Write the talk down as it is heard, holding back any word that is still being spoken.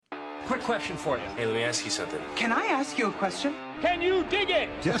quick question for you. Hey, let me ask you something. Can I ask you a question? Can you dig it?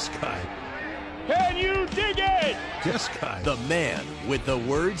 Yes, guy. Can you dig it? Yes, guy. The man with the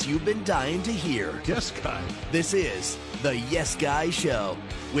words you've been dying to hear. Yes, guy. This is the Yes Guy Show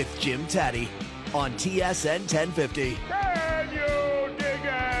with Jim Tatti on TSN 1050. Can you dig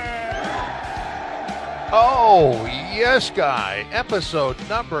it? Oh, Yes Guy, episode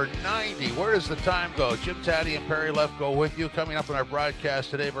number 90. Where does the time go? Jim Tatti and Perry Lefko with you. Coming up on our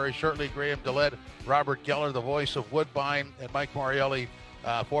broadcast today very shortly, Graham DeLaet, Robert Geller, the voice of Woodbine, and Mike Morreale,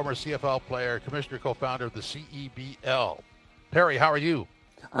 former CFL player, commissioner, co-founder of the CEBL. Perry, how are you?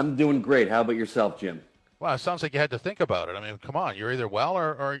 I'm doing great. How about yourself, Jim? Well, it sounds like you had to think about it. I mean, come on, you're either well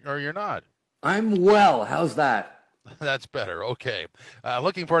or you're not. I'm well. How's that? That's better. Okay.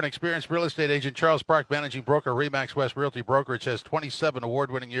 Looking for an experienced real estate agent, Charles Park, managing broker, Remax West Realty Brokerage, has 27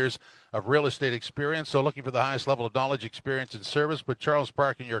 award-winning years of real estate experience. So looking for the highest level of knowledge, experience, and service, put Charles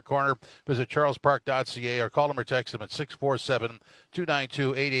Park in your corner. Visit charlespark.ca or call him or text him at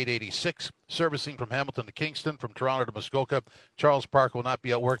 647-292-8886. Servicing from Hamilton to Kingston, from Toronto to Muskoka, Charles Park will not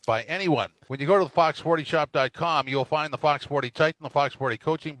be outworked by anyone. When you go to the fox40shop.com, you'll find the Fox 40 Titan, the Fox 40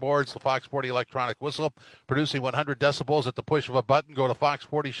 coaching boards, the Fox 40 electronic whistle, producing 100 decibels at the push of a button. Go to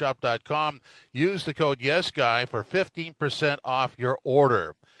fox40shop.com. Use the code YesGuy for 15% off your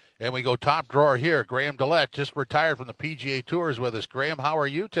order. And we go top drawer here. Graham DeLaet just retired from the PGA Tours with us. Graham, how are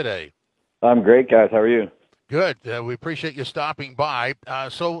you today? I'm great, guys. How are you? Good. We appreciate you stopping by.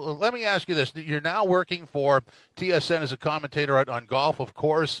 So let me ask you this. You're now working for TSN as a commentator on golf, of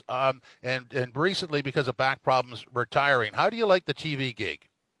course, and recently, because of back problems, retiring. How do you like the TV gig?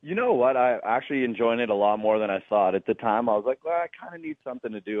 You know what? I actually enjoyed it a lot more than I thought. At the time, I was like, well, I kind of need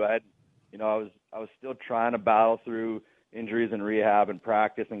something to do. I was still trying to battle through injuries and rehab and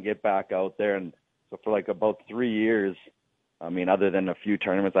practice and get back out there. And so for like about 3 years, I mean, other than a few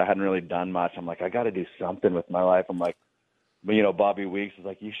tournaments, I hadn't really done much. I'm like, I got to do something with my life. I'm like, Bobby Weeks is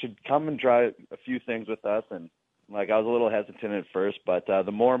like, you should come and try a few things with us. And like, I was a little hesitant at first, but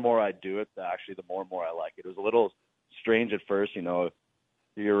the more and more I do it, actually, the more and more I like it. It was a little strange at first,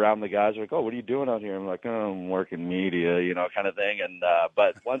 you're around the guys, like, oh, what are you doing out here? I'm like, oh, I'm working media, kind of thing. And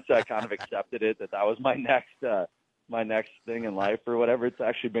but once I kind of accepted it, that was my next thing in life or whatever, it's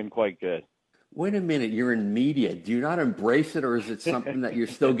actually been quite good. Wait a minute. You're in media. Do you not embrace it, or is it something that you're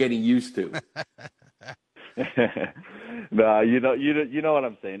still getting used to? No, you know what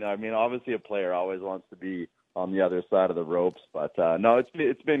I'm saying. I mean, obviously a player always wants to be on the other side of the ropes, but no,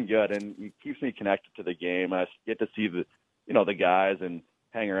 it's been good, and it keeps me connected to the game. I get to see the guys and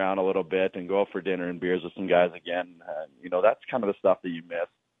hang around a little bit and go out for dinner and beers with some guys again. That's kind of the stuff that you miss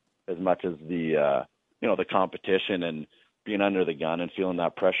as much as the the competition and being under the gun and feeling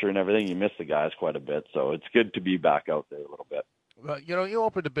that pressure and everything. You miss the guys quite a bit, so it's good to be back out there a little bit. Well, you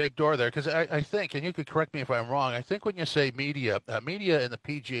opened a big door there, because I think, and you could correct me if I'm wrong, I think when you say media in the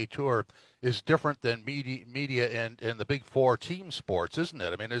PGA Tour is different than media in the big four team sports, isn't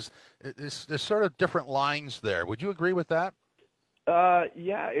it? I mean, there's sort of different lines there. Would you agree with that?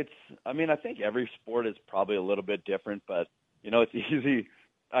 Yeah, I think every sport is probably a little bit different, but, it's easy.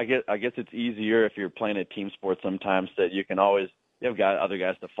 I guess it's easier if you're playing a team sport sometimes that you have other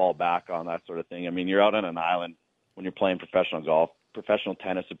guys to fall back on, that sort of thing. I mean, you're out on an island when you're playing professional golf. Professional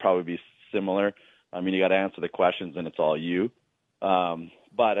tennis would probably be similar. I mean, you got to answer the questions and it's all you.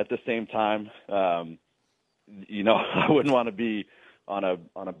 But at the same time, I wouldn't want to be on a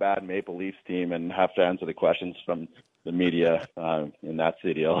bad Maple Leafs team and have to answer the questions from the media in that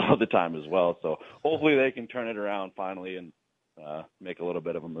city all the time as well. So hopefully they can turn it around finally and make a little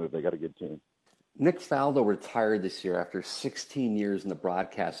bit of a move. They got a good team. Nick Faldo retired this year after 16 years in the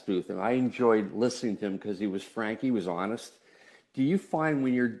broadcast booth, and I enjoyed listening to him because he was frank, he was honest. Do you find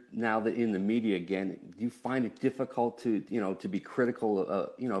when you're now in the media again, do you find it difficult to be critical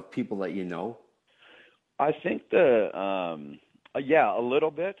of people that you know? I think a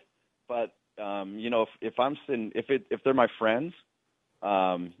little bit, but if they're my friends, if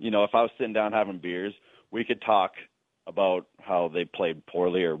I was sitting down having beers, we could talk about how they played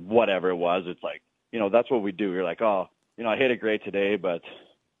poorly or whatever it was. It's like, that's what we do. You're like, oh, I hit it great today, but,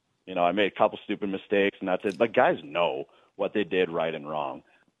 I made a couple stupid mistakes and that's it. Like, guys know what they did right and wrong.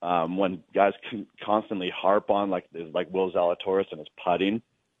 When guys constantly harp on like Will Zalatoris and his putting,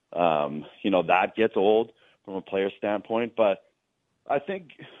 that gets old from a player standpoint. But I think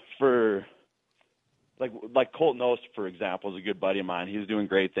for like Colt Knost, for example, is a good buddy of mine. He's doing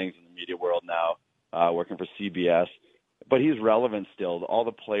great things in the media world now, working for CBS. But he's relevant still. All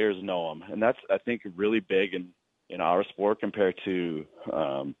the players know him. And that's, I think, really big in our sport compared to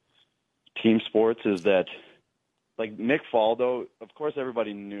team sports, is that like Nick Faldo, of course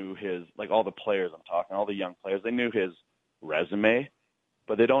everybody knew his, like all the players I'm talking, all the young players, they knew his resume,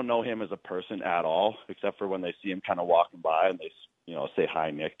 but they don't know him as a person at all, except for when they see him kind of walking by and they, say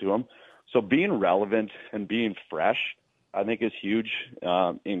hi Nick to him. So being relevant and being fresh, I think is huge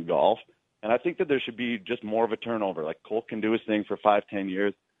in golf. And I think that there should be just more of a turnover. Like Colt can do his thing for 5-10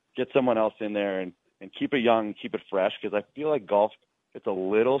 years, get someone else in there and keep it young, keep it fresh, because I feel like golf, it's a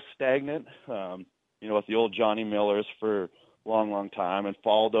little stagnant. With the old Johnny Millers for a long, long time. And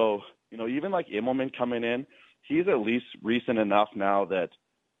Faldo, even like Immelman coming in, he's at least recent enough now that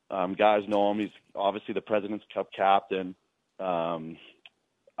guys know him. He's obviously the President's Cup captain.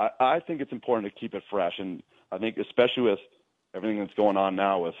 I think it's important to keep it fresh. And I think especially with everything that's going on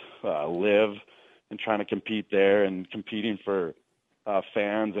now with LIV and trying to compete there and competing for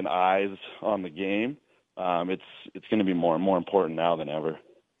fans and eyes on the game, it's going to be more and more important now than ever.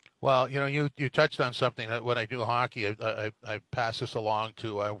 Well, you touched on something that when I do hockey, I pass this along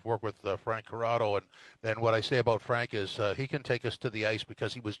to, I work with Frank Corrado, and what I say about Frank is he can take us to the ice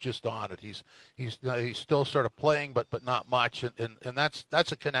because he was just on it. He's still sort of playing, but not much, and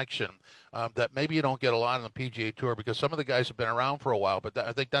that's a connection that maybe you don't get a lot on the PGA Tour because some of the guys have been around for a while, but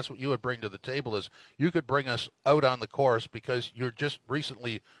I think that's what you would bring to the table is you could bring us out on the course because you're just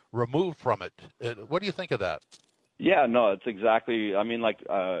recently removed from it. What do you think of that? Yeah, no, it's exactly. I mean,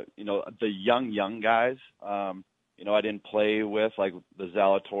 the young guys. I didn't play with like the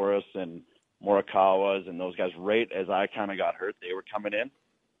Zalatoris and Morikawas and those guys. Right as I kind of got hurt, they were coming in.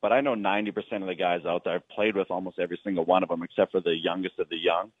 But I know 90% of the guys out there. I've played with almost every single one of them, except for the youngest of the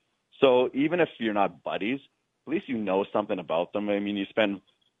young. So even if you're not buddies, at least you know something about them. I mean,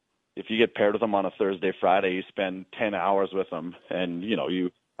 if you get paired with them on a Thursday, Friday, you spend 10 hours with them, and you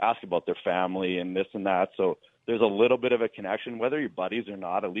ask about their family and this and that. So there's a little bit of a connection, whether you're buddies or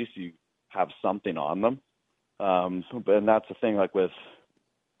not. At least you have something on them. And that's the thing, like with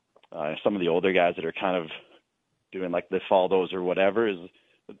some of the older guys that are kind of doing like the Faldos or whatever, is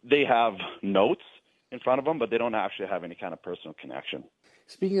they have notes in front of them, but they don't actually have any kind of personal connection.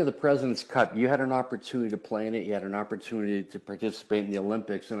 Speaking of the President's Cup, you had an opportunity to play in it. You had an opportunity to participate in the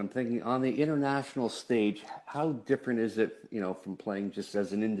Olympics. And I'm thinking on the international stage, how different is it, from playing just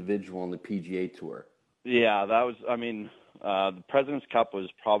as an individual on the PGA Tour? Yeah, the President's Cup was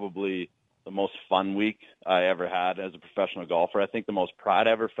probably the most fun week I ever had as a professional golfer. I think the most pride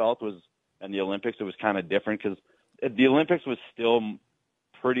I ever felt was in the Olympics. It was kind of different because the Olympics was still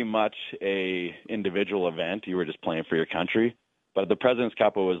pretty much a individual event. You were just playing for your country. But the President's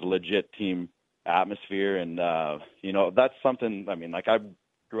Cup, it was legit team atmosphere. And, that's something, I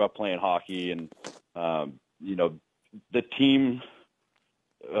grew up playing hockey and, the team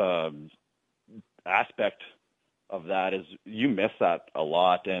aspect of that is you miss that a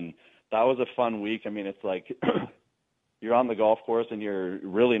lot. And that was a fun week. It's like you're on the golf course and you're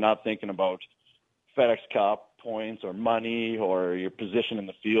really not thinking about FedEx Cup points or money or your position in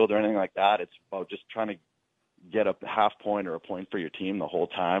the field or anything like that. It's about just trying to get a half point or a point for your team the whole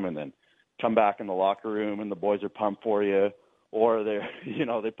time and then come back in the locker room and the boys are pumped for you, or they're,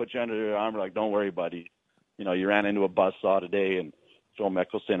 they put you under their arm like, don't worry, buddy. You ran into a buzzsaw today and Phil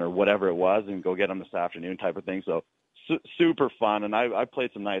Mickelson or whatever it was and go get them this afternoon type of thing. So super fun. And I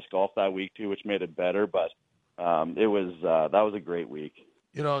played some nice golf that week too, which made it better, but that was a great week.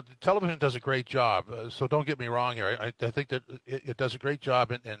 Television does a great job. So don't get me wrong here. I think that it does a great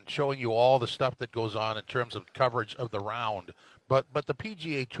job in showing you all the stuff that goes on in terms of coverage of the round. But the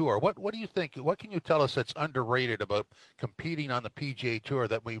PGA Tour, what do you think? What can you tell us that's underrated about competing on the PGA Tour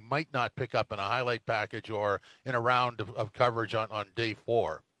that we might not pick up in a highlight package or in a round of coverage on day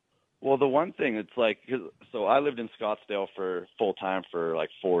 4? Well, the one thing, it's like, so I lived in Scottsdale for full time for like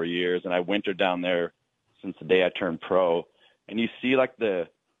 4 years, and I wintered down there since the day I turned pro. And you see like the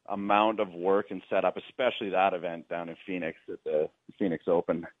amount of work and setup, especially that event down in Phoenix at the Phoenix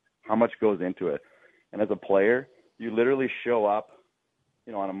Open, how much goes into it. And as a player, you literally show up,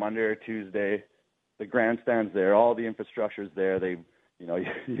 on a Monday or Tuesday, the grandstand's there, all the infrastructure's there. They,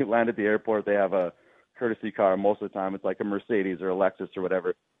 you land at the airport, they have a courtesy car. Most of the time it's like a Mercedes or a Lexus or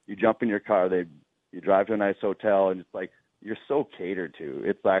whatever. You jump in your car, you drive to a nice hotel, and it's like you're so catered to.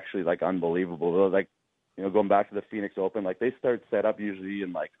 It's actually like unbelievable. Like, going back to the Phoenix Open, like they start set up usually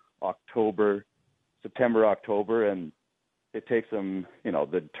in like September, October, and it takes them,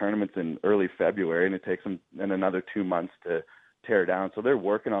 the tournament's in early February, and it takes them then another 2 months to tear down. So they're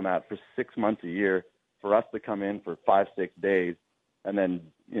working on that for 6 months a year for us to come in for 5-6 days and then,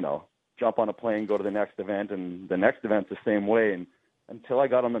 jump on a plane, go to the next event, and the next event's the same way. And until I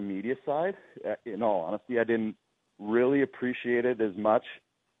got on the media side, in all honesty, I didn't really appreciate it as much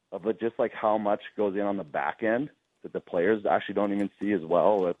of just like how much goes in on the back end that the players actually don't even see as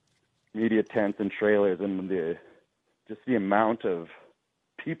well, with media tents and trailers and just the amount of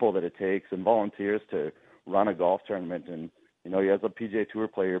people that it takes and volunteers to run a golf tournament. And, you know, as a PGA Tour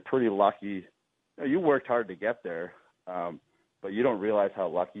player, you're pretty lucky. You know, you worked hard to get there, but you don't realize how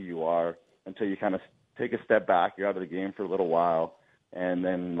lucky you are until you kind of take a step back. You're out of the game for a little while, and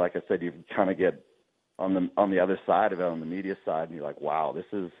then, like I said, you kind of get on the other side of it, on the media side, and you're like, wow, this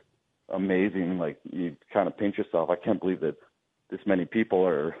is amazing. Like, you kind of pinch yourself. I can't believe that this many people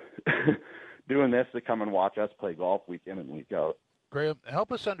are doing this to come and watch us play golf week in and week out. Graham,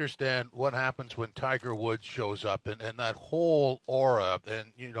 help us understand what happens when Tiger Woods shows up and that whole aura.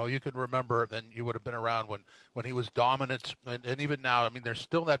 And, you know, you can remember, and you would have been around when he was dominant. And even now, I mean, there's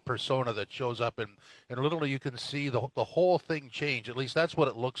still that persona that shows up, and literally you can see the whole thing change. At least that's what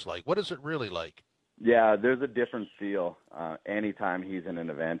it looks like. What is it really like? Yeah, there's a different feel. Anytime he's in an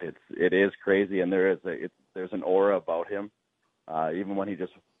event, it is crazy, and there's an aura about him. Even when he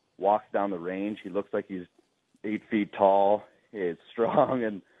just walks down the range, he looks like he's 8 feet tall. He's strong,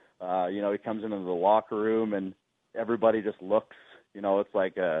 and you know, he comes into the locker room, and everybody just looks. You know, it's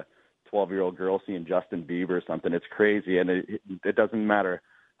like a 12-year-old girl seeing Justin Bieber or something. It's crazy, and it doesn't matter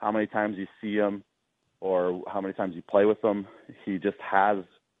how many times you see him or how many times you play with him. He just has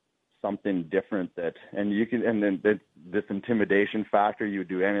something different and then this intimidation factor. You would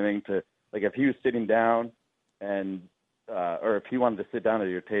do anything to, like, if he was sitting down and or if he wanted to sit down at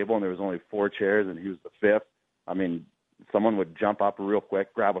your table and there was only 4 chairs and he was the 5th, I mean, someone would jump up real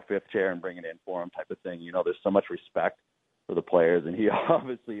quick, grab a 5th chair and bring it in for him, type of thing. You know, there's so much respect for the players, and he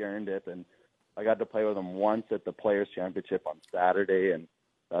obviously earned it. And I got to play with him once at the Players Championship on Saturday, and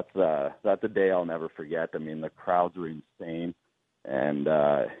that's a day I'll never forget. I mean, the crowds were insane. And,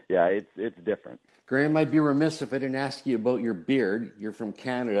 yeah, it's different. Graham, I'd be remiss if I didn't ask you about your beard. You're from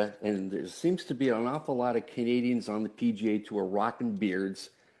Canada, and there seems to be an awful lot of Canadians on the PGA Tour rocking beards.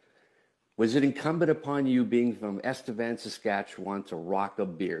 Was it incumbent upon you, being from Estevan, Saskatchewan, to rock a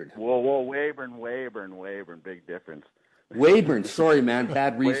beard? Whoa, Weyburn, big difference. Weyburn, sorry, man,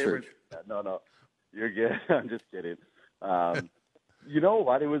 bad research. No, you're good. I'm just kidding. You know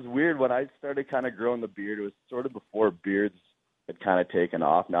what? It was weird when I started kind of growing the beard. It was sort of before beards had kind of taken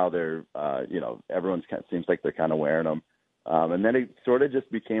off. Now they're, you know, everyone's kind of, seems like they're kind of wearing them. And then it sort of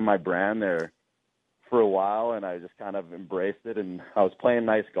just became my brand there for a while, and I just kind of embraced it. And I was playing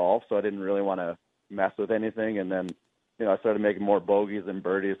nice golf, so I didn't really want to mess with anything. And then, you know, I started making more bogeys than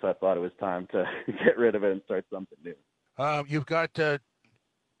birdies, so I thought it was time to get rid of it and start something new. You've got 2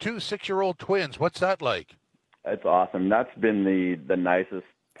 6-year-old twins. What's that like? It's awesome. That's been the nicest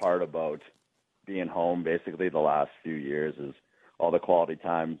part about being home basically the last few years, is all the quality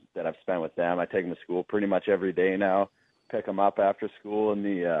time that I've spent with them. I take them to school pretty much every day now, pick them up after school, and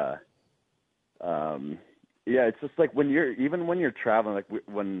yeah, it's just like when you're traveling, like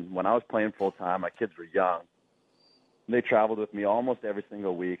when I was playing full time, my kids were young. They traveled with me almost every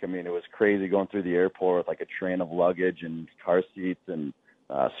single week. I mean, it was crazy going through the airport with like a train of luggage and car seats and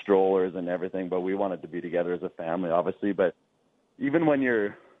strollers and everything. But we wanted to be together as a family, obviously. But even when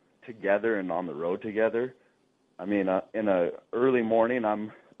you're together and on the road together, I mean, in a early morning,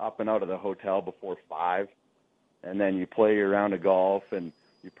 I'm up and out of the hotel before 5, and then you play your round of golf and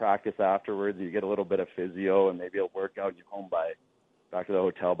you practice afterwards. You get a little bit of physio and maybe a workout. You're home back to the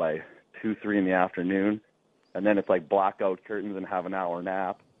hotel by 2, 3 in the afternoon. And then it's like blackout curtains and have an hour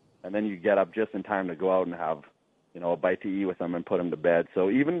nap. And then you get up just in time to go out and have, you know, a bite to eat with them and put them to bed. So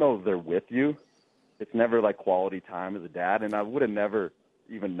even though they're with you, it's never like quality time as a dad. And I would have never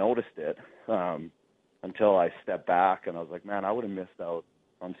even noticed it until I stepped back and I was like, man, I would have missed out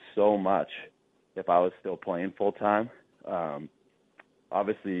on so much if I was still playing full time.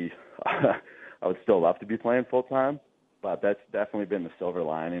 Obviously, I would still love to be playing full time, but that's definitely been the silver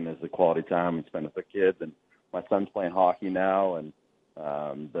lining, is the quality time and spend with the kids. And my son's playing hockey now, and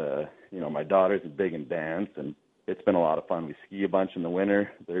my daughter's big in dance, and it's been a lot of fun. We ski a bunch in the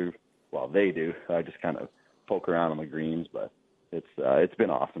winter. They do. I just kind of poke around on the greens, but it's been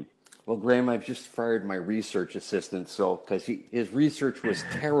awesome. Well, Graham, I've just fired my research assistant, because his research was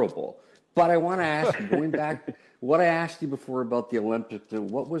terrible. But I want to ask you, going back, what I asked you before about the Olympics,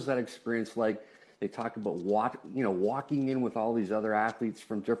 what was that experience like? They talk about walking in with all these other athletes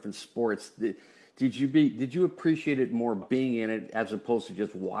from different sports. Did you appreciate it more being in it as opposed to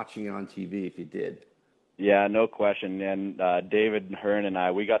just watching it on TV, if you did? Yeah, no question. And David Hearn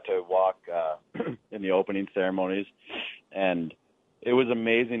and we got to walk in the opening ceremonies, and it was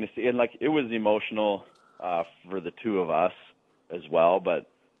amazing to see. And like, it was emotional for the two of us as well. But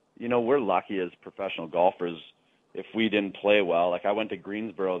you know, we're lucky as professional golfers. if we didn't play well, like I went to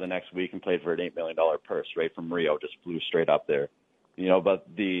Greensboro the next week and played for an $8 million purse right from Rio, just flew straight up there, but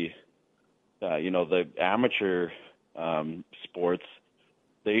the amateur sports,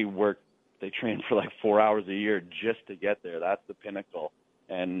 they train for like 4 hours a year just to get there. That's the pinnacle.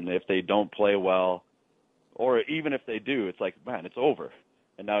 And if they don't play well, or even if they do, it's like, man, it's over.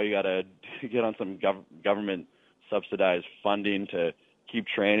 And now you got to get on some government subsidized funding to keep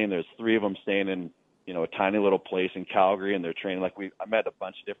training. There's 3 of them staying in, a tiny little place in Calgary, and they're training. Like I met a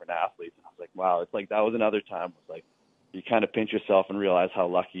bunch of different athletes, and I was like, wow, it's like that was another time. It's like you kind of pinch yourself and realize how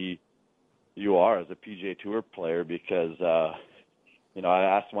lucky you are as a PGA Tour player because, I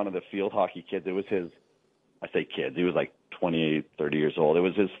asked one of the field hockey kids, he was like 28, 30 years old. It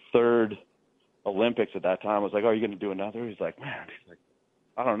was his 3rd Olympics at that time. I was like, oh, are you going to do another? He's like, man,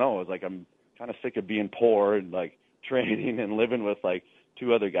 I don't know. I was like, I'm kind of sick of being poor and like training and living with like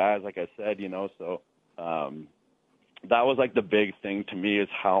 2 other guys, like I said, so that was like the big thing to me is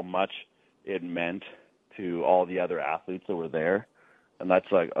how much it meant to all the other athletes that were there. And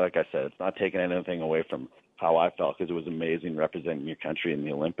that's like I said, it's not taking anything away from how I felt because it was amazing representing your country in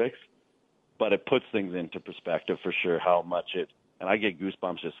the Olympics. But it puts things into perspective for sure how much and I get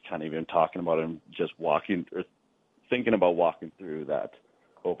goosebumps just kind of even talking about it and just thinking about walking through that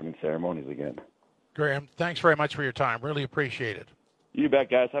opening ceremonies again. Graham, thanks very much for your time. Really appreciate it. You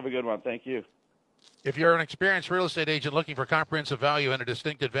bet, guys. Have a good one. Thank you. If you're an experienced real estate agent looking for comprehensive value and a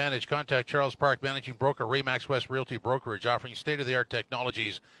distinct advantage, contact Charles Park, Managing Broker, Remax West Realty Brokerage, offering state-of-the-art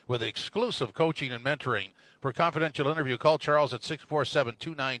technologies with exclusive coaching and mentoring. For a confidential interview, call Charles at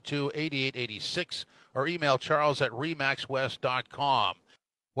 647-292-8886 or email charles@remaxwest.com.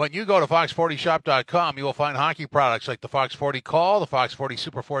 When you go to fox40shop.com, you will find hockey products like the Fox 40 Call, the Fox 40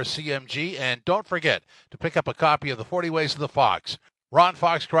 Superforce CMG, and don't forget to pick up a copy of the 40 Ways of the Fox, Ron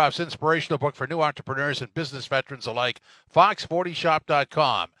Foxcroft's inspirational book for new entrepreneurs and business veterans alike,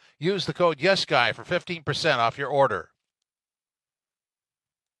 fox40shop.com. Use the code YesGuy for 15% off your order.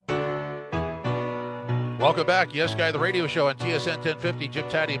 Welcome back. Yes Guy, the radio show on TSN 1050. Jim,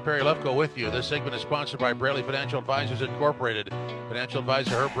 Tatti, and Perry Lefko with you. This segment is sponsored by Braley Financial Advisors Incorporated. Financial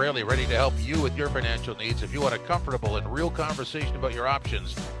advisor Herb Braley, ready to help you with your financial needs. If you want a comfortable and real conversation about your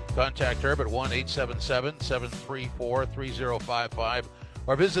options, contact Herb at 1-877-734-3055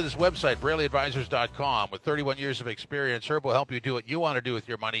 or visit his website, BraleyAdvisors.com. With 31 years of experience, Herb will help you do what you want to do with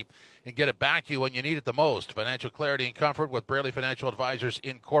your money and get it back to you when you need it the most. Financial clarity and comfort with Braley Financial Advisors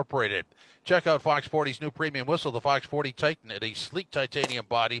Incorporated. Check out Fox 40's new premium whistle, the Fox 40 Titan. It a sleek titanium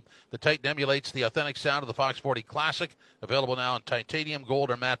body. The Titan emulates the authentic sound of the Fox 40 Classic. Available now in titanium, gold,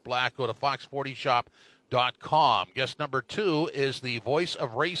 or matte black. Go to fox40shop.com. Guest number 2 is the voice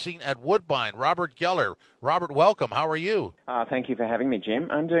of racing at Woodbine, Robert Geller. Robert, welcome. How are you? Thank you for having me, Jim.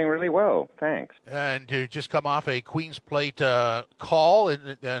 I'm doing really well. Thanks. And you just come off a Queen's Plate call,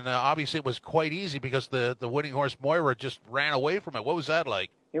 and obviously it was quite easy because the winning horse Moira just ran away from it. What was that like?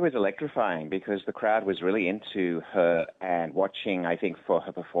 It was electrifying because the crowd was really into her and watching, I think, for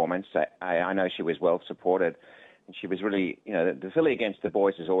her performance. I know she was well supported, and she was really, the filly against the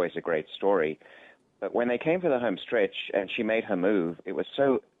boys is always a great story. But when they came for the home stretch and she made her move, it was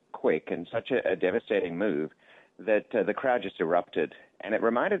so quick and such a devastating move that the crowd just erupted. And it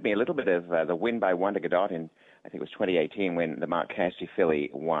reminded me a little bit of the win by Wanda Godot in, I think it was 2018, when the Mark Cassidy filly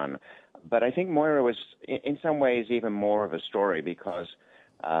won. But I think Moira was, in some ways, even more of a story because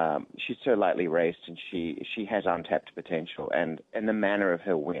she's so lightly raced and she has untapped potential. And the manner of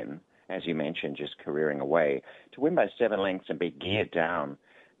her win, as you mentioned, just careering away, to win by 7 lengths and be geared down,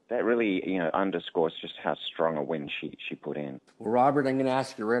 that really, underscores just how strong a win she put in. Well, Robert, I'm going to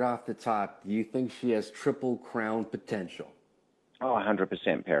ask you right off the top, do you think she has Triple Crown potential? Oh,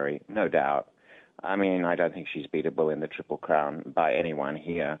 100%, Perry, no doubt. I mean, I don't think she's beatable in the Triple Crown by anyone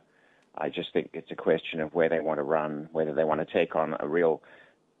here. I just think it's a question of where they want to run, whether they want to take on a real,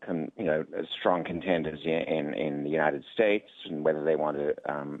 strong contenders in the United States, and whether they want to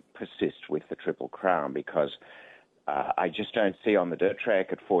persist with the Triple Crown, because I just don't see on the dirt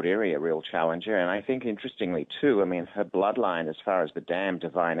track at Fort Erie a real challenger. And I think, interestingly, too, I mean, her bloodline as far as the dam,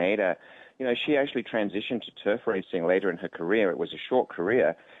 Divine Ada, she actually transitioned to turf racing later in her career. It was a short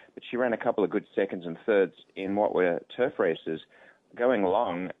career, but she ran a couple of good seconds and thirds in what were turf races, going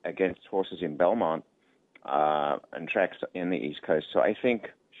along against horses in Belmont and tracks in the East Coast. So I think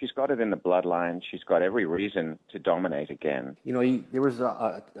she's got it in the bloodline. She's got every reason to dominate again. There was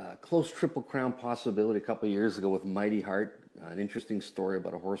a close Triple Crown possibility a couple of years ago with Mighty Heart, an interesting story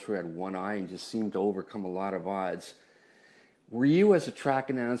about a horse who had one eye and just seemed to overcome a lot of odds. Were you, as a track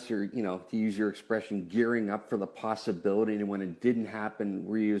announcer, to use your expression, gearing up for the possibility, and when it didn't happen,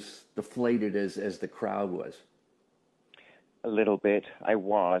 were you as deflated as the crowd was? a little bit. I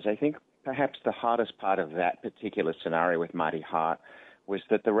was. I think perhaps the hardest part of that particular scenario with Mighty Heart was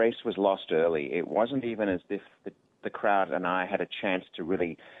that the race was lost early. It wasn't even as if the crowd and I had a chance to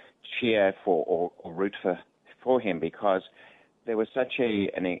really cheer for or root for him, because there was such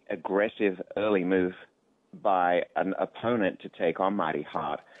an aggressive early move by an opponent to take on Mighty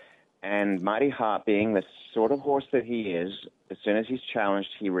Heart. And Mighty Heart, being the sort of horse that he is, as soon as he's challenged,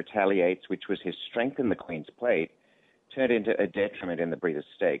 he retaliates, which was his strength in the Queen's Plate, turned into a detriment in the Breeders'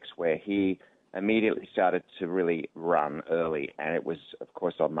 Stakes, where he immediately started to really run early. And it was, of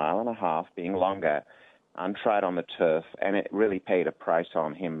course, a mile and a half, being longer, untried on the turf, and it really paid a price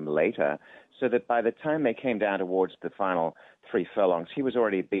on him later, so that by the time they came down towards the final 3 furlongs, he was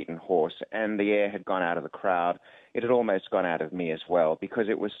already a beaten horse, and the air had gone out of the crowd. It had almost gone out of me as well, because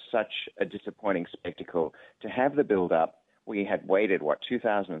it was such a disappointing spectacle to have the build-up. We had waited,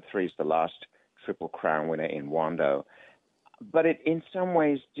 2003 is the last Triple Crown winner in Wando. But it, in some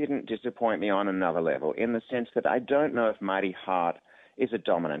ways, didn't disappoint me on another level, in the sense that I don't know if Mighty Heart is a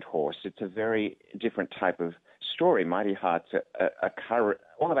dominant horse. It's a very different type of story. Mighty Heart's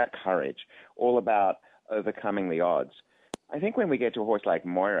all about courage, all about overcoming the odds. I think when we get to a horse like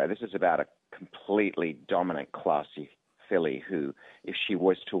Moira, this is about a completely dominant, classy filly who, if she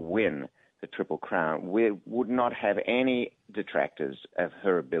was to win the Triple Crown, we would not have any detractors of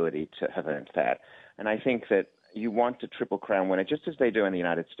her ability to have earned that. And I think that you want a Triple Crown winner, just as they do in the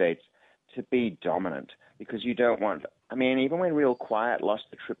United States, to be dominant, because you don't want, I mean, even when Real Quiet lost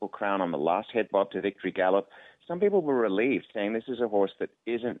the Triple Crown on the last head bob to Victory Gallop, some people were relieved, saying this is a horse that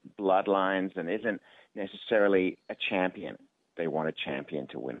isn't bloodlines and isn't necessarily a champion. They want a champion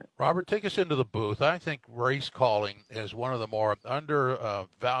to win it. Robert, take us into the booth. I think race calling is one of the more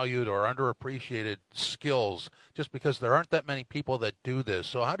undervalued or underappreciated skills, just because there aren't that many people that do this.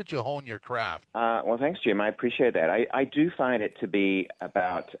 So how did you hone your craft? Well, thanks, Jim. I appreciate that. I do find it to be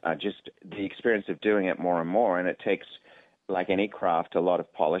about just the experience of doing it more and more, and it takes, like any craft, a lot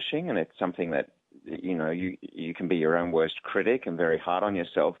of polishing, and it's something that, you know, you can be your own worst critic and very hard on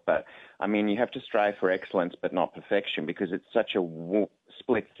yourself. But, I mean, you have to strive for excellence but not perfection, because it's such a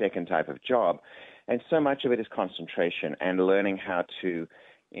split-second type of job. And so much of it is concentration and learning how to,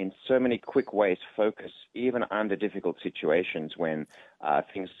 in so many quick ways, focus even under difficult situations when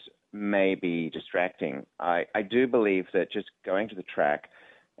things may be distracting. I do believe that just going to the track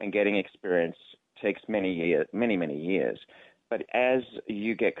and getting experience takes many years. But as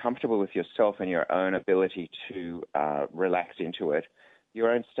you get comfortable with yourself and your own ability to relax into it,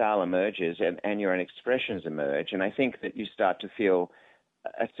 your own style emerges and your own expressions emerge. And I think that you start to feel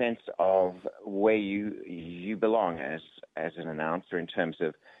a sense of where you belong as an announcer in terms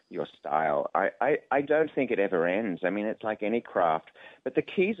of your style. I don't think it ever ends. I mean, it's like any craft. But the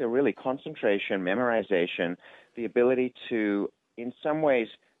keys are really concentration, memorization, the ability to, in some ways,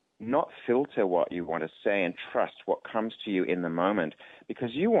 not filter what you want to say and trust what comes to you in the moment, because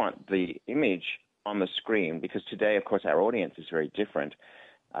you want the image on the screen, because today, of course, our audience is very different.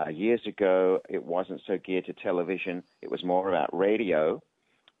 Years ago, it wasn't so geared to television. It was more about radio.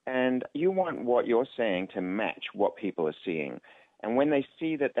 And you want what you're saying to match what people are seeing. And when they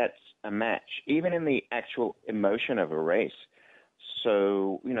see that that's a match, even in the actual emotion of a race,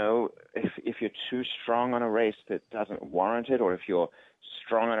 so, you know, if you're too strong on a race that doesn't warrant it, or if you're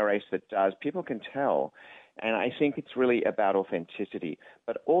strong on a race that does, people can tell. And I think it's really about authenticity.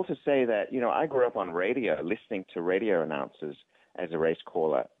 But all to say that, you know, I grew up on radio, listening to radio announcers as a race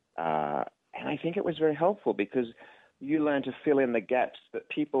caller. And I think it was very helpful, because you learn to fill in the gaps that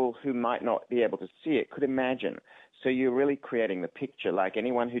people who might not be able to see it could imagine. So you're really creating the picture like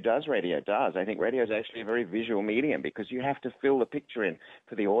anyone who does radio does. I think radio is actually a very visual medium, because you have to fill the picture in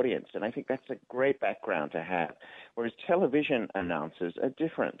for the audience. And I think that's a great background to have. Whereas television announcers are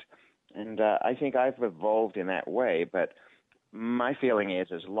different. And I think I've evolved in that way. But my feeling is,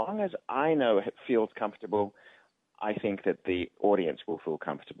 as long as I know it feels comfortable, I think that the audience will feel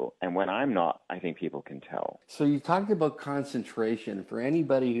comfortable. And when I'm not, I think people can tell. So you talked about concentration. For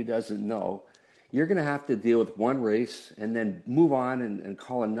anybody who doesn't know, you're going to have to deal with one race and then move on and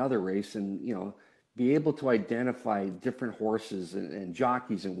call another race, and, you know, be able to identify different horses and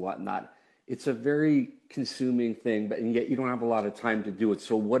jockeys and whatnot. It's a very consuming thing, and yet you don't have a lot of time to do it.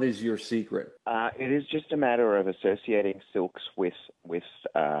 So what is your secret? It is just a matter of associating silks with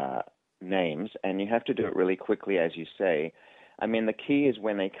names, and you have to do it really quickly, as you say. I mean, the key is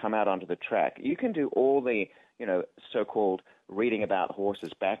when they come out onto the track. You can do all the, you know, so-called reading about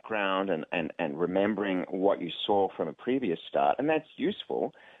horses' background and remembering what you saw from a previous start, and that's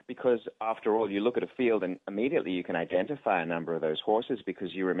useful, because after all, you look at a field and immediately you can identify a number of those horses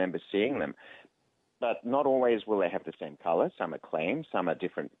because you remember seeing them. but not always will they have the same color. Some are claimed, some are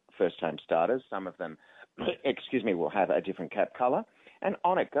different first-time starters. Some of them, will have a different cap color, and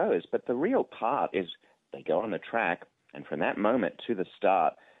on it goes. But the real part is they go on the track, and from that moment to the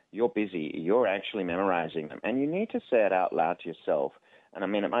start, you're busy. You're actually memorizing them, and you need to say it out loud to yourself. And I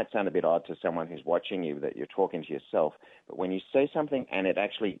mean, it might sound a bit odd to someone who's watching you that you're talking to yourself, but when you say something and it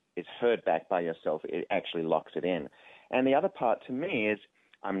actually is heard back by yourself, it actually locks it in. And the other part to me is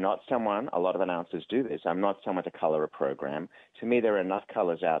I'm not someone, a lot of announcers do this, I'm not someone to color a program. To me, there are enough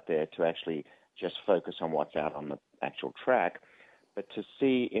colors out there to actually just focus on what's out on the actual track, but to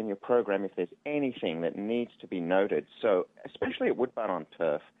see in your program if there's anything that needs to be noted. So especially at Woodbine on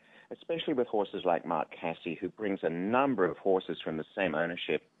turf, especially with horses like Mark Casse, who brings a number of horses from the same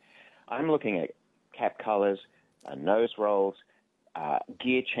ownership, I'm looking at cap colors, nose rolls,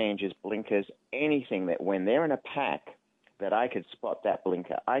 gear changes, blinkers, anything that when they're in a pack that I could spot that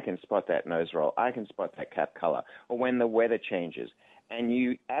blinker, I can spot that nose roll, I can spot that cap color, or when the weather changes. And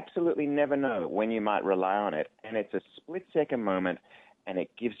you absolutely never know when you might rely on it. And it's a split-second moment, and it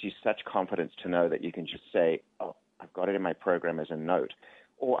gives you such confidence to know that you can just say, oh, I've got it in my program as a note,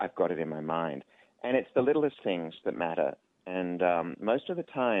 or I've got it in my mind. And it's the littlest things that matter. And most of the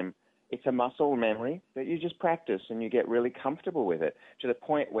time, it's a muscle memory that you just practice and you get really comfortable with it to the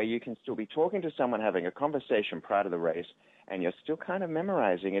point where you can still be talking to someone, having a conversation prior to the race, and you're still kind of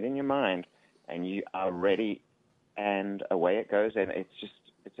memorizing it in your mind, and you are ready, and away it goes. And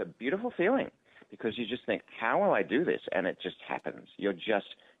it's a beautiful feeling because you just think, how will I do this? And it just happens. You're just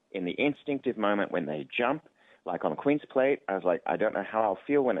in the instinctive moment when they jump, like on Queen's Plate. I was like, I don't know how I'll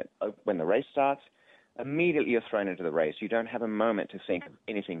feel when the race starts. Immediately you're thrown into the race. You don't have a moment to think of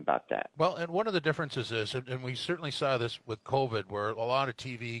anything but that. Well, and one of the differences is, and we certainly saw this with COVID, where a lot of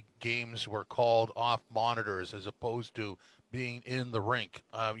TV games were called off monitors as opposed to being in the rink.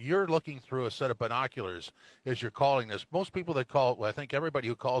 You're looking through a set of binoculars as you're calling this. Most people that call, well, I think everybody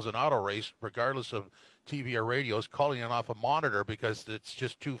who calls an auto race, regardless of TV or radio, is calling it off a monitor because it's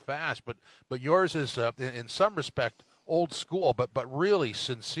just too fast. But yours is, in some respect, old school, but really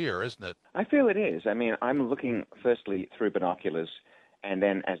sincere, isn't it? I feel it is. I mean, I'm looking firstly through binoculars, and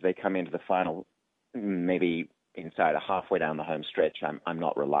then as they come into the final, maybe inside halfway down the home stretch, I'm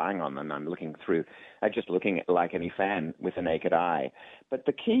not relying on them. I'm looking through, just looking at like any fan with a naked eye. But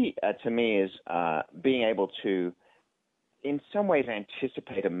the key to me is being able to, in some ways,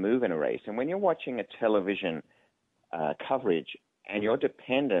 anticipate a move in a race. And when you're watching a television coverage and you're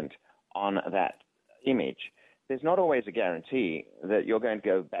dependent on that image, there's not always a guarantee that you're going to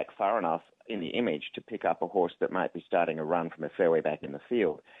go back far enough in the image to pick up a horse that might be starting a run from a fairway back in the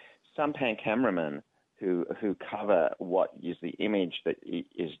field. Some pan cameramen who cover what is the image that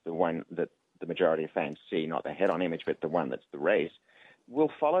is the one that the majority of fans see, not the head-on image, but the one that's the race,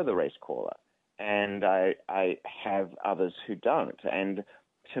 will follow the race caller. And I have others who don't. And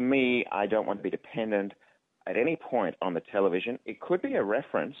to me, I don't want to be dependent at any point on the television. It could be a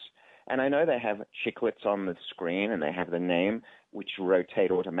reference. And I know they have chiclets on the screen and they have the name, which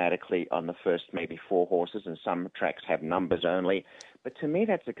rotate automatically on the first maybe 4 horses, and some tracks have numbers only. But to me,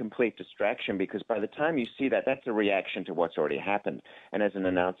 that's a complete distraction because by the time you see that, that's a reaction to what's already happened. And as an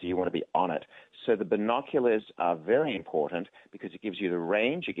announcer, you want to be on it. So the binoculars are very important because it gives you the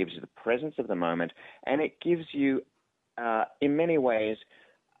range, it gives you the presence of the moment, and it gives you, in many ways,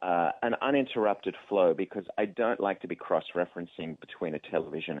 an uninterrupted flow because I don't like to be cross-referencing between a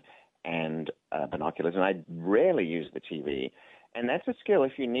television and binoculars, and I rarely use the TV. And that's a skill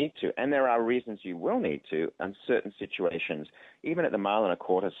if you need to, and there are reasons you will need to in certain situations. Even at the 1.25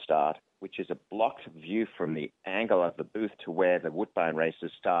 mile start, which is a blocked view from the angle of the booth to where the Woodbine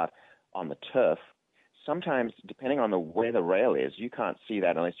races start on the turf, sometimes, depending on where the rail is, you can't see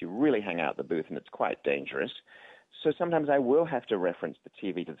that unless you really hang out the booth, and it's quite dangerous. So sometimes I will have to reference the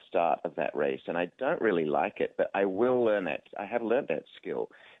TV to the start of that race, and I don't really like it, but I will learn that. I have learned that skill,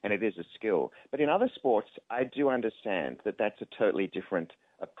 and it is a skill. But in other sports, I do understand that that's a totally different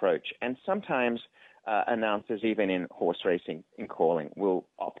approach. And sometimes announcers, even in horse racing, in calling, will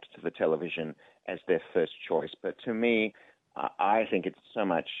opt to the television as their first choice. But to me, I think it's so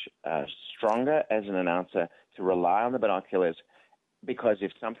much stronger as an announcer to rely on the binoculars because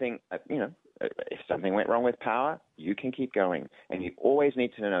if something, if something went wrong with power, you can keep going. And you always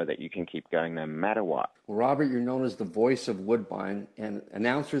need to know that you can keep going no matter what. Well, Robert, you're known as the voice of Woodbine, and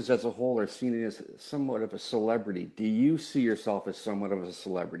announcers as a whole are seen as somewhat of a celebrity. Do you see yourself as somewhat of a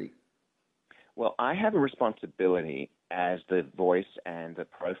celebrity? Well, I have a responsibility as the voice and the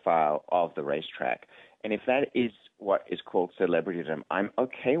profile of the racetrack. And if that is what is called celebritydom, I'm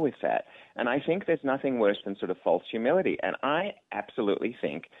okay with that. And I think there's nothing worse than sort of false humility. And I absolutely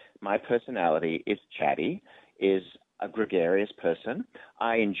think my personality is chatty, is a gregarious person.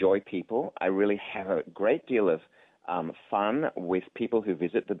 I enjoy people. I really have a great deal of fun with people who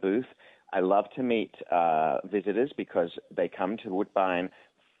visit the booth. I love to meet visitors because they come to Woodbine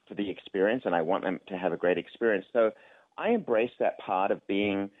for the experience, and I want them to have a great experience. So I embrace that part of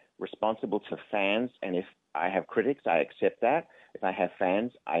being responsible to fans, and if I have critics, I accept that. If I have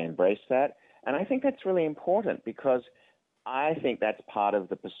fans, I embrace that. And I think that's really important because I think that's part of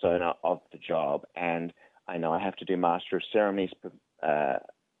the persona of the job. And I know I have to do Master of Ceremonies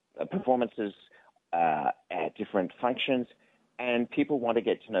performances at different functions, and people want to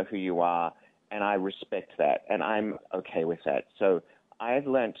get to know who you are, and I respect that, and I'm okay with that. So I've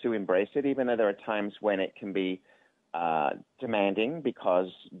learned to embrace it, even though there are times when it can be demanding because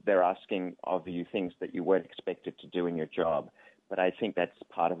they're asking of you things that you weren't expected to do in your job. But I think that's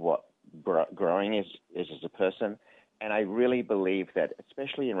part of what growing is as a person. And I really believe that,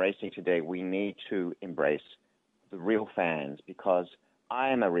 especially in racing today, we need to embrace the real fans because I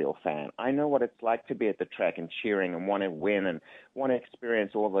am a real fan. I know what it's like to be at the track and cheering and want to win and want to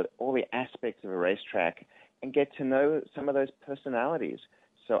experience all the aspects of a racetrack and get to know some of those personalities.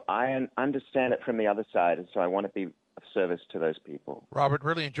 So I understand it from the other side, and so I want to be of service to those people. Robert,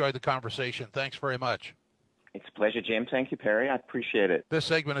 really enjoyed the conversation. Thanks very much. It's a pleasure, Jim. Thank you, Perry. I appreciate it. This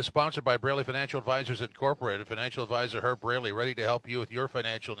segment is sponsored by Braley Financial Advisors Incorporated. Financial advisor Herb Braley, ready to help you with your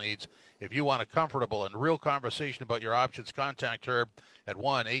financial needs. If you want a comfortable and real conversation about your options, contact Herb at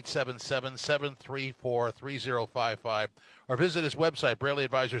 1-877-734-3055 or visit his website,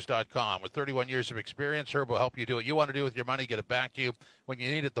 BraleyAdvisors.com. With 31 years of experience, Herb will help you do what you want to do with your money, get it back to you when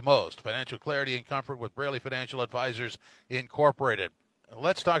you need it the most. Financial clarity and comfort with Braley Financial Advisors Incorporated.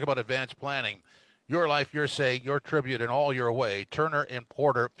 Let's talk about advanced planning. Your life, your say, your tribute in all your way. Turner and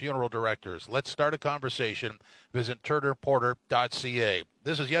Porter Funeral Directors. Let's start a conversation. Visit turnerporter.ca.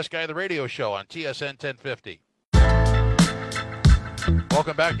 This is Yes Guy, the radio show on TSN 1050.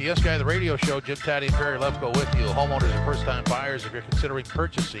 Welcome back to Yes Guy, the radio show. Jim, Tatti, and Perry Lefko with you. Homeowners and first-time buyers, if you're considering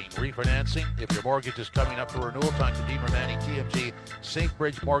purchasing, refinancing, if your mortgage is coming up for renewal, talk to Dean Romani, TMG,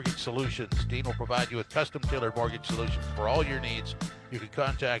 SafeBridge Mortgage Solutions. Dean will provide you with custom-tailored mortgage solutions for all your needs. You can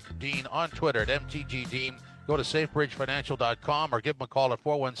contact Dean on Twitter at MTGDean. Go to safebridgefinancial.com or give him a call at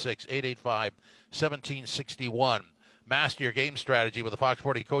 416-885-1761. Master your game strategy with the Fox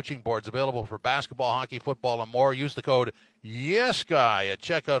 40 coaching boards available for basketball, hockey, football, and more. Use the code YESGUY at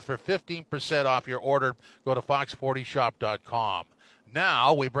checkout for 15% off your order. Go to fox40shop.com.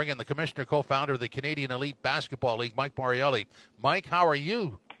 Now we bring in the commissioner, co-founder of the Canadian Elite Basketball League, Mike Morreale. Mike, how are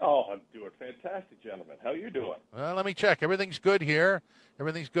you? Oh, I'm doing fantastic, gentlemen. How are you doing? Well, let me check. Everything's good here.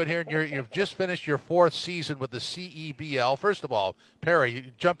 Everything's good here. You've just finished your fourth season with the CEBL. First of all,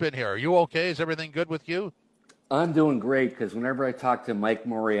 Perry, jump in here. Are you okay? Is everything good with you? I'm doing great because whenever I talk to Mike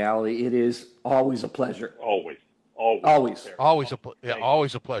Morreale, it is always a pleasure. Always. Always a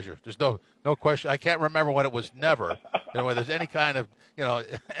pleasure. There's no question. I can't remember when it was never. When there's any kind of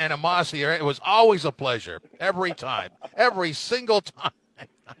animosity, it was always a pleasure. Every time, every single time.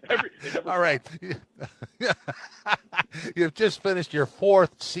 All right. You've just finished your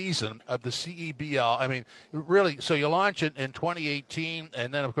fourth season of the CEBL. I mean, really, so you launch it in 2018,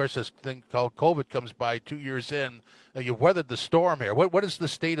 and then, of course, this thing called COVID comes by 2 years in. You've weathered the storm here. What is the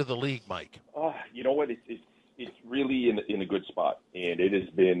state of the league, Mike? You know what? It's really in a good spot, and it has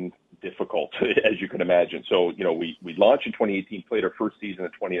been difficult, as you can imagine. So, we launched in 2018, played our first season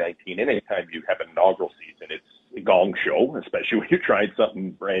in 2019. Anytime you have an inaugural season, it's a gong show, especially when you're trying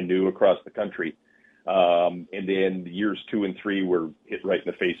something brand new across the country. And then years 2 and 3 were hit right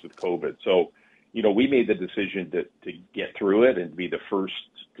in the face with COVID. So, we made the decision to get through it and be the first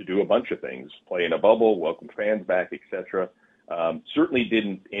to do a bunch of things, play in a bubble, welcome fans back, etc. Certainly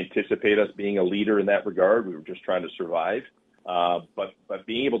didn't anticipate us being a leader in that regard. We were just trying to survive. But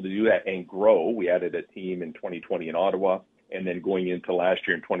being able to do that and grow, we added a team in 2020 in Ottawa, and then going into last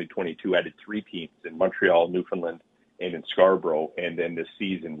year in 2022, added 3 teams in Montreal, Newfoundland, and in Scarborough. And then this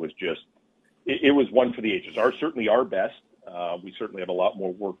season was just, it was one for the ages. Certainly our best. We certainly have a lot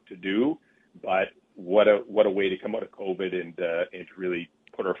more work to do, but what a way to come out of COVID and to really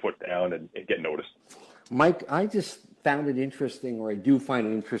put our foot down and get noticed. Mike, I just found it interesting, or I do find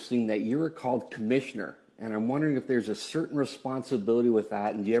it interesting, that you were called commissioner. And I'm wondering if there's a certain responsibility with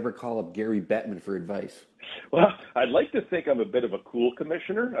that. And do you ever call up Gary Bettman for advice? Well, I'd like to think I'm a bit of a cool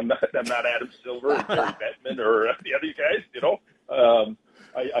commissioner. I'm not Adam Silver or Gary Bettman or the other guys,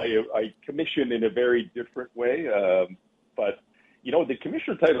 I commission in a very different way. But, the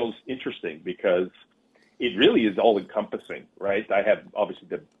commissioner title is interesting because it really is all encompassing, right? I have obviously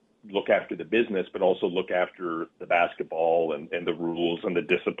to look after the business, but also look after the basketball and the rules and the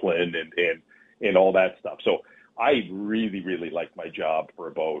discipline and all that stuff. So I really, really like my job for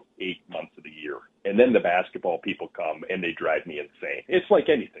about 8 months of the year. And then the basketball people come and they drive me insane. It's like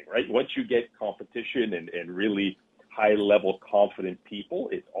anything, right? Once you get competition and really high-level confident people,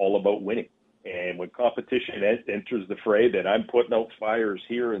 it's all about winning. And when competition enters the fray, then I'm putting out fires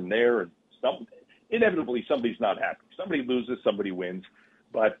here and there, and inevitably somebody's not happy. Somebody loses, somebody wins.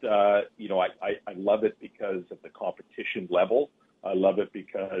 But, I love it because of the competition level. I love it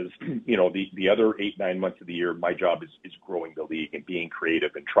because, the other 8-9 months of the year, my job is growing the league and being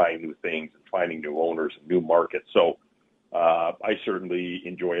creative and trying new things and finding new owners and new markets. So I certainly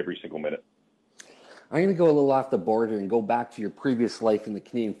enjoy every single minute. I'm going to go a little off the board here and go back to your previous life in the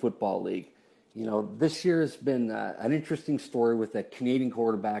Canadian Football League. This year has been an interesting story with a Canadian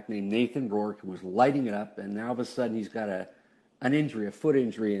quarterback named Nathan Rourke who was lighting it up, and now all of a sudden he's got an injury, a foot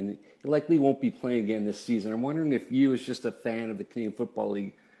injury, and he likely won't be playing again this season. I'm wondering if you, as just a fan of the Canadian Football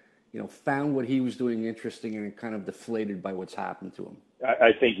League, found what he was doing interesting and kind of deflated by what's happened to him.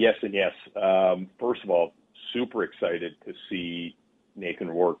 I think yes and yes. First of all, super excited to see Nathan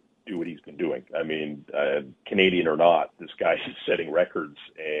Rourke do what he's been doing. I mean, Canadian or not, this guy is setting records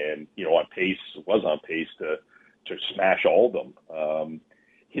and, was on pace to smash all of them.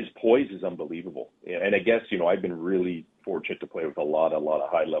 His poise is unbelievable. And I guess, I've been really fortunate to play with a lot of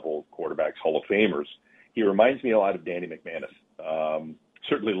high-level quarterbacks, Hall of Famers. He reminds me a lot of Danny McManus.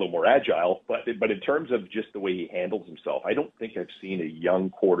 Certainly a little more agile, but in terms of just the way he handles himself, I don't think I've seen a young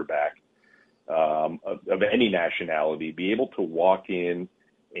quarterback of any nationality be able to walk in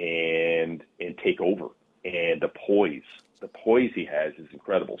and take over. And the poise he has is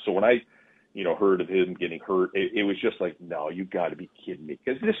incredible. So when I, heard of him getting hurt, it was just like, no, you got to be kidding me.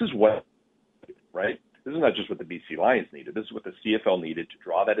 Because this is what, right? This is not just what the BC Lions needed. This is what the CFL needed to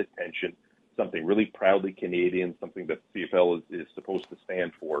draw that attention, something really proudly Canadian, something that the CFL is supposed to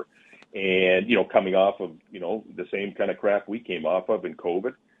stand for. And, coming off of, the same kind of crap we came off of in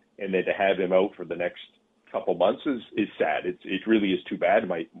COVID, and then to have him out for the next couple months is sad. It really is too bad.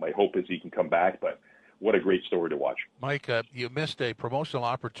 My hope is he can come back, but what a great story to watch. Mike, you missed a promotional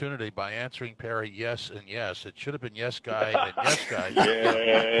opportunity by answering Perry yes and yes. It should have been yes guy and yes guy.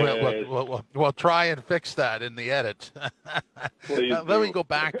 Yes. We'll try and fix that in the edit. Let me go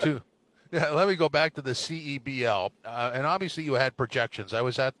back to the CEBL. And obviously you had projections. I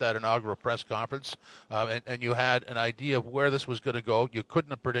was at that inaugural press conference, and you had an idea of where this was going to go. You couldn't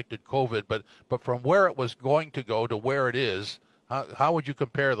have predicted COVID, but from where it was going to go to where it is, how would you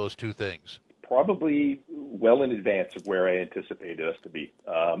compare those two things? Probably well in advance of where I anticipated us to be,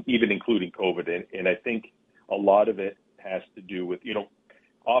 even including COVID. And I think a lot of it has to do with,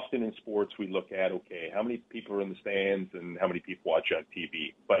 often in sports we look at, okay, how many people are in the stands and how many people watch on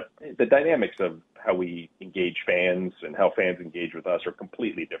TV. But the dynamics of how we engage fans and how fans engage with us are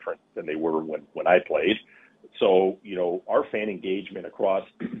completely different than they were when I played. So, our fan engagement across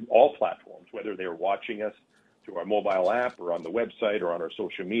all platforms, whether they're watching us through our mobile app or on the website or on our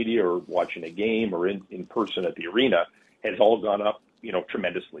social media or watching a game or in person at the arena, has all gone up,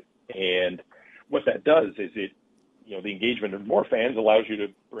 tremendously. And what that does is the engagement of more fans allows you to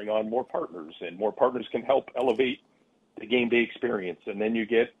bring on more partners, and more partners can help elevate the game day experience. And then you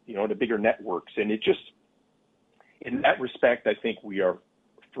get, the bigger networks. And it just, in that respect, I think we are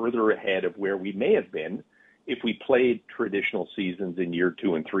further ahead of where we may have been if we played traditional seasons in year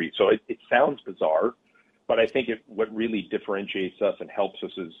 2 and 3. So it sounds bizarre, but I think what really differentiates us and helps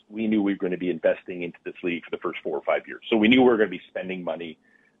us is we knew we were going to be investing into this league for the first 4 or 5 years. So we knew we were going to be spending money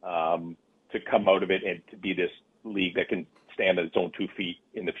to come out of it and to be this league that can stand on its own 2 feet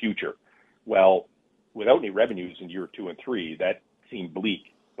in the future. Well, without any revenues in year 2 and 3, that seemed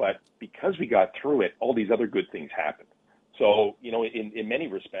bleak. But because we got through it, all these other good things happened. So, in many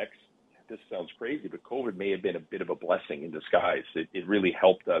respects, this sounds crazy, but COVID may have been a bit of a blessing in disguise. It really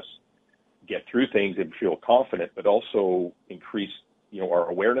helped us get through things and feel confident, but also increase, our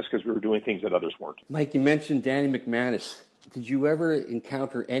awareness because we were doing things that others weren't. Mike, you mentioned Danny McManus. Did you ever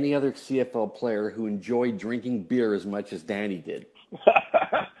encounter any other CFL player who enjoyed drinking beer as much as Danny did?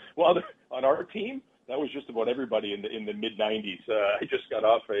 Well, on our team, that was just about everybody in the mid-'90s. I just got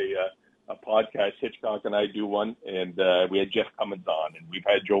off a podcast, Hitchcock and I do one, and we had Jeff Cummins on, and we've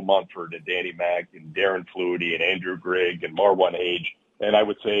had Joe Montford and Danny Mack and Darren Flutie and Andrew Grigg and Marwan Hage. And I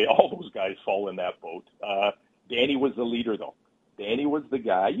would say all those guys fall in that boat. Danny was the leader, though. Danny was the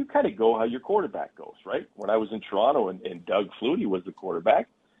guy. You kind of go how your quarterback goes, right? When I was in Toronto and Doug Flutie was the quarterback,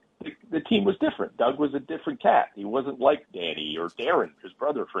 the team was different. Doug was a different cat. He wasn't like Danny or Darren, his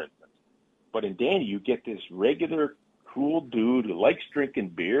brother, for instance. But in Danny, you get this regular, cool dude who likes drinking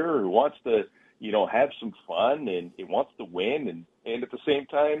beer, who wants to, have some fun, and he wants to win. And at the same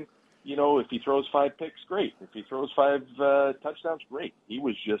time, if he throws 5 picks, great. If he throws 5 touchdowns, great. He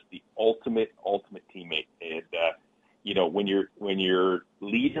was just the ultimate teammate. And, when your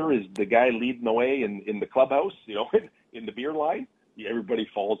leader is the guy leading the way in the clubhouse, in the beer line, everybody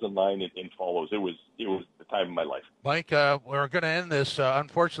falls in line and follows. It was the time of my life. Mike, we're going to end this.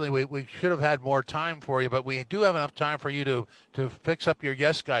 Unfortunately, we should have had more time for you, but we do have enough time for you to fix up your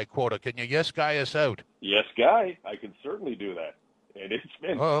yes guy quota. Can you yes guy us out? Yes guy, I can certainly do that. And it's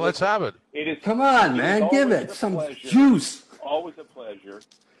been. Well, let's have it. Come on, man, give it some juice. Always a pleasure.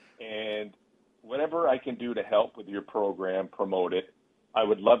 And whatever I can do to help with your program, promote it, I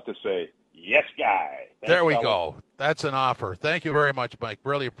would love to say, yes, guy. There we go. That's an offer. Thank you very much, Mike.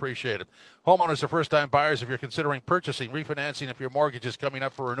 Really appreciate it. Homeowners are first-time buyers. If you're considering purchasing, refinancing, if your mortgage is coming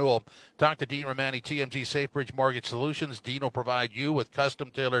up for renewal, talk to Dean Romani, TMG SafeBridge Mortgage Solutions. Dean will provide you with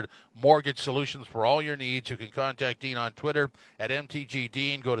custom-tailored mortgage solutions for all your needs. You can contact Dean on Twitter at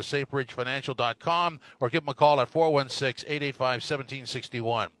MTGDean. Go to safebridgefinancial.com or give him a call at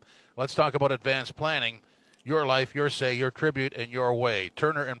 416-885-1761. Let's talk about advanced planning. Your life, your say, your tribute, and your way.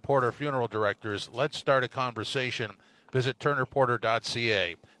 Turner and Porter Funeral Directors. Let's start a conversation. Visit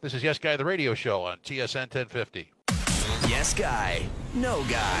turnerporter.ca. This is Yes Guy, the radio show on TSN 1050. Yes Guy, No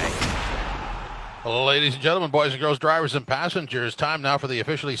Guy. Ladies and gentlemen, boys and girls, drivers and passengers, time now for the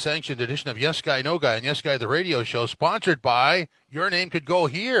officially sanctioned edition of Yes Guy, No Guy, and Yes Guy, the radio show, sponsored by Your Name Could Go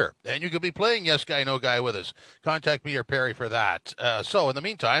Here, and you could be playing Yes Guy, No Guy with us. Contact me or Perry for that. So in the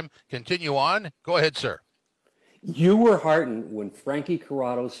meantime, continue on. Go ahead, sir. You were heartened when Frankie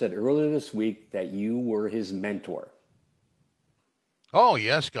Corrado said earlier this week that you were his mentor. Oh,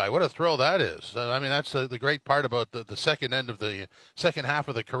 yes, Guy. What a thrill that is. I mean, that's the great part about the second end of the second half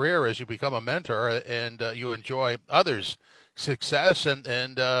of the career is you become a mentor and you enjoy others' success.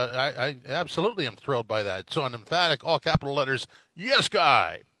 And I absolutely am thrilled by that. So an emphatic, all capital letters, yes,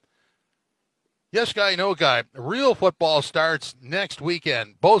 Guy. Yes, Guy, No Guy. Real football starts next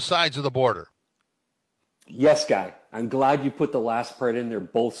weekend, both sides of the border. Yes, Guy. I'm glad you put the last part in there,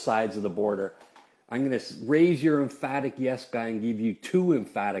 both sides of the border. I'm going to raise your emphatic yes, Guy, and give you 2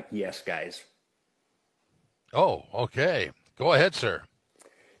 emphatic yes, guys. Oh, okay. Go ahead, sir.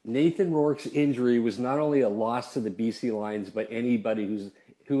 Nathan Rourke's injury was not only a loss to the BC Lions, but anybody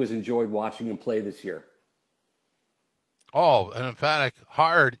who has enjoyed watching him play this year. Oh, an emphatic,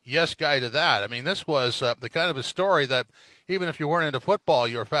 hard yes, Guy to that. I mean, this was the kind of a story that even if you weren't into football,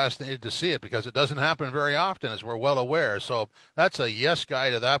 you were fascinated to see it because it doesn't happen very often, as we're well aware. So that's a yes, Guy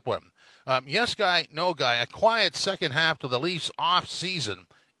to that one. Yes, Guy, No Guy. A quiet second half to the Leafs off season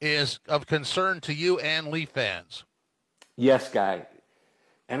is of concern to you and Leaf fans. Yes, Guy.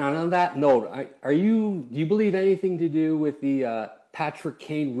 And on that note, do you believe anything to do with the Patrick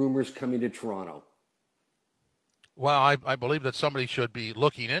Kane rumors coming to Toronto? Well, I believe that somebody should be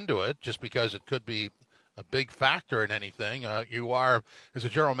looking into it just because it could be a big factor in anything. You are, as a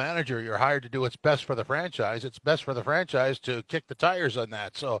general manager, you're hired to do what's best for the franchise. It's best for the franchise to kick the tires on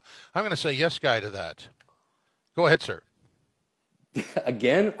that. So I'm going to say yes, Guy, to that. Go ahead, sir.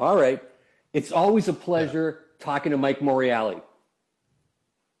 Again? All right. It's always a pleasure talking to Mike Morreale.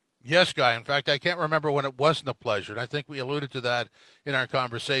 Yes, Guy. In fact, I can't remember when it wasn't a pleasure, and I think we alluded to that in our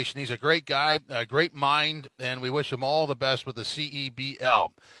conversation. He's a great guy, a great mind, and we wish him all the best with the CEBL.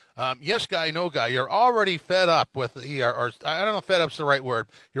 Yes, Guy, No Guy. You're already fed up with or I don't know if fed up's the right word.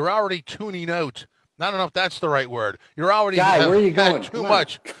 You're already tuning out. I don't know if that's the right word. You're already Guy, where are you going? Too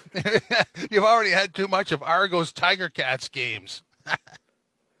much. You've already had too much of Argos Tiger Cats games.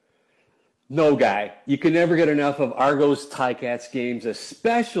 No, Guy. You can never get enough of Argos Ticats games,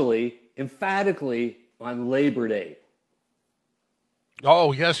 especially, emphatically, on Labor Day.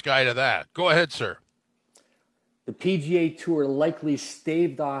 Oh, yes, Guy, to that. Go ahead, sir. The PGA Tour likely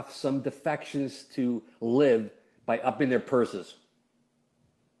staved off some defections to live by upping their purses.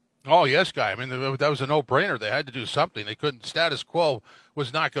 Oh, yes, Guy. I mean, that was a no-brainer. They had to do something. They couldn't. Status quo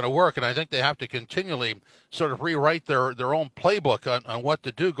was not going to work, and I think they have to continually sort of rewrite their own playbook on what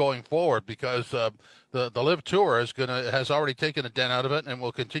to do going forward because the LIV Tour has already taken a dent out of it and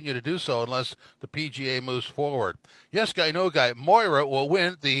will continue to do so unless the PGA moves forward. Yes, Guy, No Guy. Moira will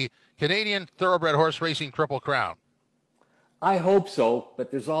win the Canadian Thoroughbred Horse Racing Triple Crown. I hope so, but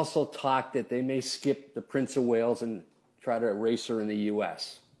there's also talk that they may skip the Prince of Wales and try to race her in the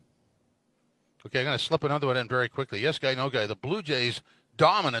U.S. Okay, I'm going to slip another one in very quickly. Yes guy, no guy. The Blue Jays'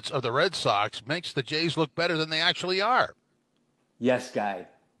 dominance of the Red Sox makes the Jays look better than they actually are. Yes guy.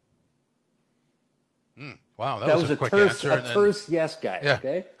 Wow, that was a quick answer. A terse yes guy, yeah.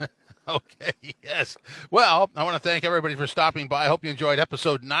 Okay? Okay, yes. Well, I want to thank everybody for stopping by. I hope you enjoyed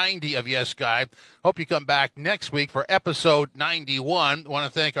episode 90 of Yes Guy. Hope you come back next week for episode 91. I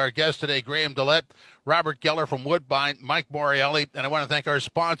want to thank our guest today, Graham DeLaet, Robert Geller from Woodbine, Mike Morreale, and I want to thank our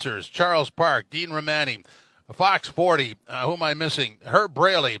sponsors, Charles Park, Dean Romani, Fox 40, who am I missing? Herb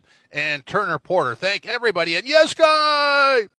Braley, and Turner Porter. Thank everybody, and Yes Guy!